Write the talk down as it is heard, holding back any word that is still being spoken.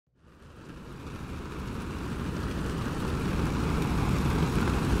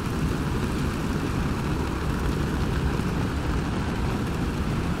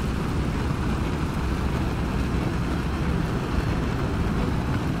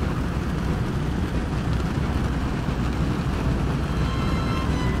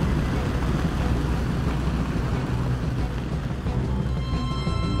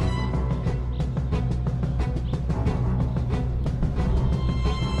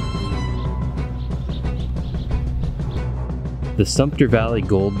The Sumpter Valley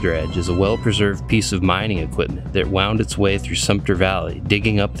Gold Dredge is a well-preserved piece of mining equipment that wound its way through Sumpter Valley,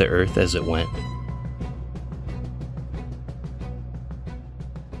 digging up the earth as it went.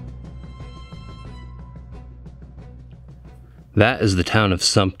 That is the town of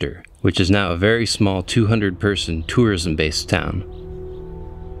Sumpter, which is now a very small 200-person tourism-based town.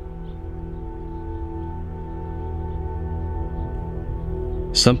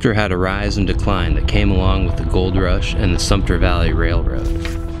 Sumpter had a rise and decline that came along with the gold rush and the Sumpter Valley Railroad.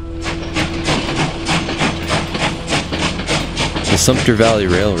 The Sumpter Valley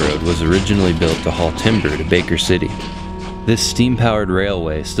Railroad was originally built to haul timber to Baker City. This steam-powered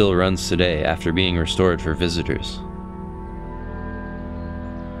railway still runs today after being restored for visitors.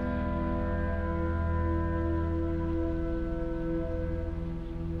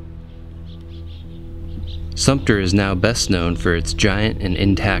 Sumpter is now best known for its giant and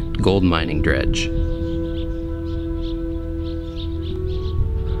intact gold mining dredge.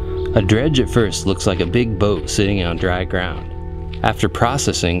 A dredge at first looks like a big boat sitting on dry ground. After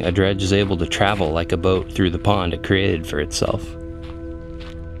processing, a dredge is able to travel like a boat through the pond it created for itself.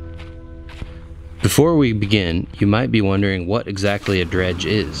 Before we begin, you might be wondering what exactly a dredge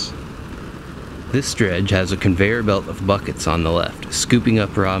is. This dredge has a conveyor belt of buckets on the left, scooping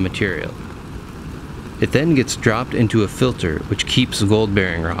up raw material. It then gets dropped into a filter which keeps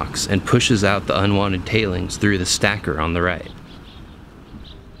gold-bearing rocks and pushes out the unwanted tailings through the stacker on the right.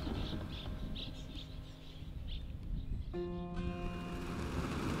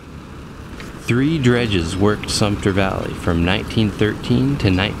 Three dredges worked Sumpter Valley from 1913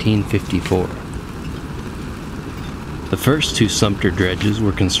 to 1954. The first two Sumpter dredges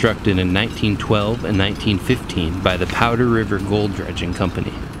were constructed in 1912 and 1915 by the Powder River Gold Dredging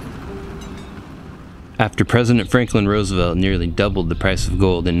Company. After President Franklin Roosevelt nearly doubled the price of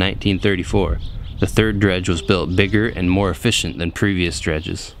gold in 1934, the third dredge was built bigger and more efficient than previous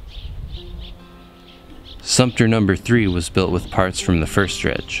dredges. Sumpter No. 3 was built with parts from the first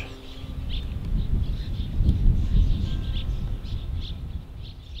dredge.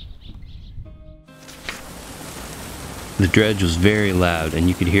 The dredge was very loud and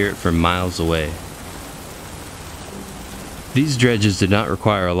you could hear it from miles away. These dredges did not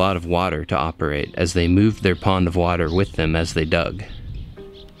require a lot of water to operate, as they moved their pond of water with them as they dug.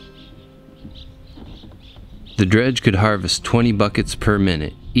 The dredge could harvest 20 buckets per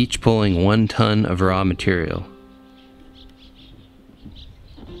minute, each pulling 1 ton of raw material.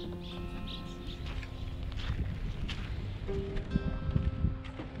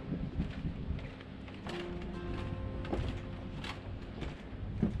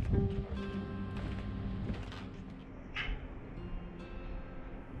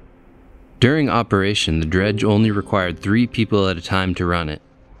 During operation, the dredge only required 3 people at a time to run it.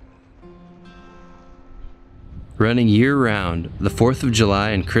 Running year-round, the 4th of July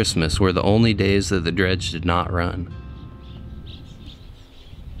and Christmas were the only days that the dredge did not run.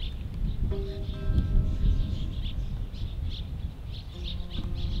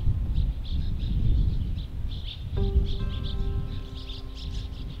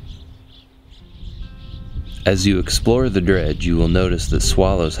 As you explore the dredge, you will notice that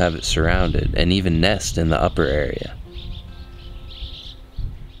swallows have it surrounded and even nest in the upper area.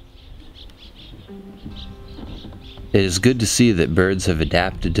 It is good to see that birds have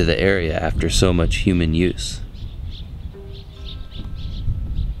adapted to the area after so much human use.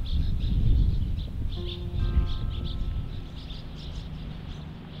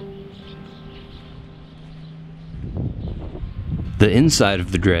 The inside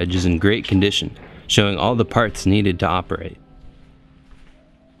of the dredge is in great condition, showing all the parts needed to operate.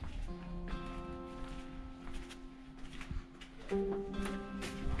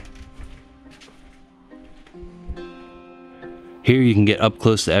 Here you can get up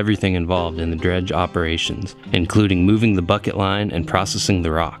close to everything involved in the dredge operations, including moving the bucket line and processing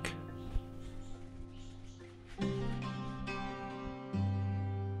the rock.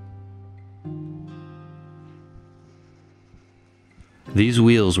 These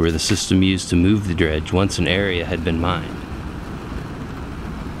wheels were the system used to move the dredge once an area had been mined.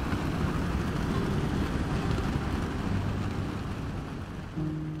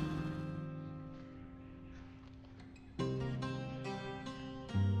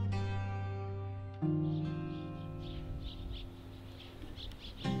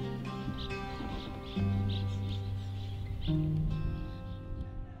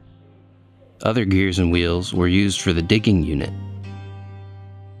 Other gears and wheels were used for the digging unit.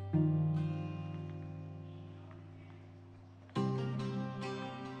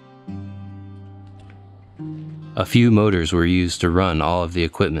 A few motors were used to run all of the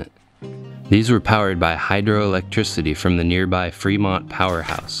equipment. These were powered by hydroelectricity from the nearby Fremont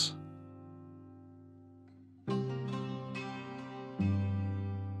powerhouse.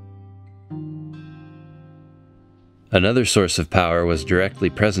 Another source of power was directly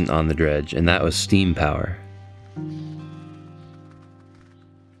present on the dredge, and that was steam power.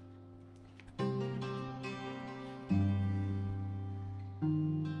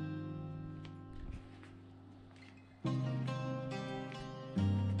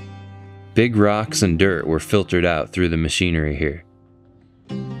 Big rocks and dirt were filtered out through the machinery here.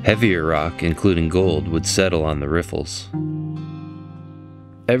 Heavier rock, including gold, would settle on the riffles.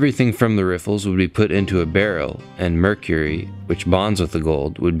 Everything from the riffles would be put into a barrel, and mercury, which bonds with the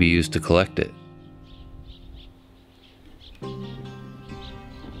gold, would be used to collect it.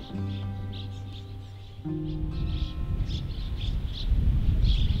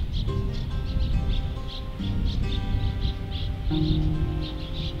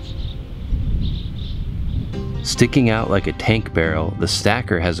 Sticking out like a tank barrel, the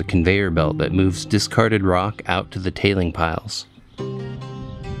stacker has a conveyor belt that moves discarded rock out to the tailing piles.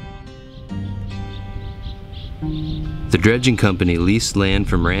 The dredging company leased land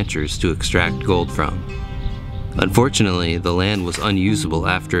from ranchers to extract gold from. Unfortunately, the land was unusable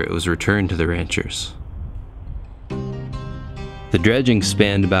after it was returned to the ranchers. The dredging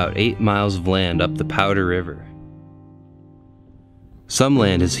spanned about 8 miles of land up the Powder River. Some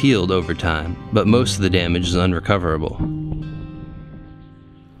land has healed over time, but most of the damage is unrecoverable.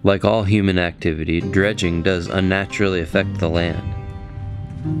 Like all human activity, dredging does unnaturally affect the land.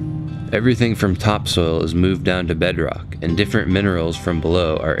 Everything from topsoil is moved down to bedrock, and different minerals from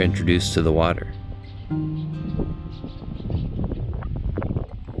below are introduced to the water.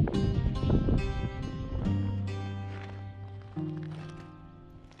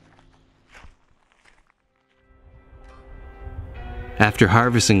 After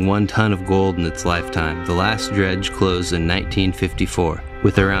harvesting 1 ton of gold in its lifetime, the last dredge closed in 1954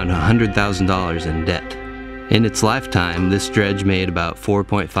 with around $100,000 in debt. In its lifetime, this dredge made about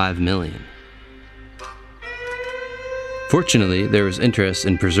 $4.5 million. Fortunately, there was interest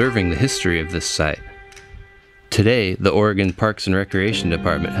in preserving the history of this site. Today, the Oregon Parks and Recreation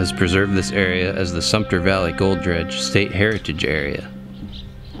Department has preserved this area as the Sumpter Valley Gold Dredge State Heritage Area.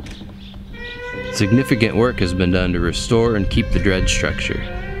 Significant work has been done to restore and keep the dredge structure.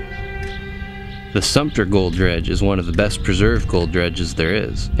 The Sumpter Gold Dredge is one of the best preserved gold dredges there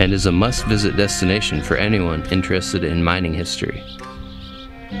is, and is a must-visit destination for anyone interested in mining history.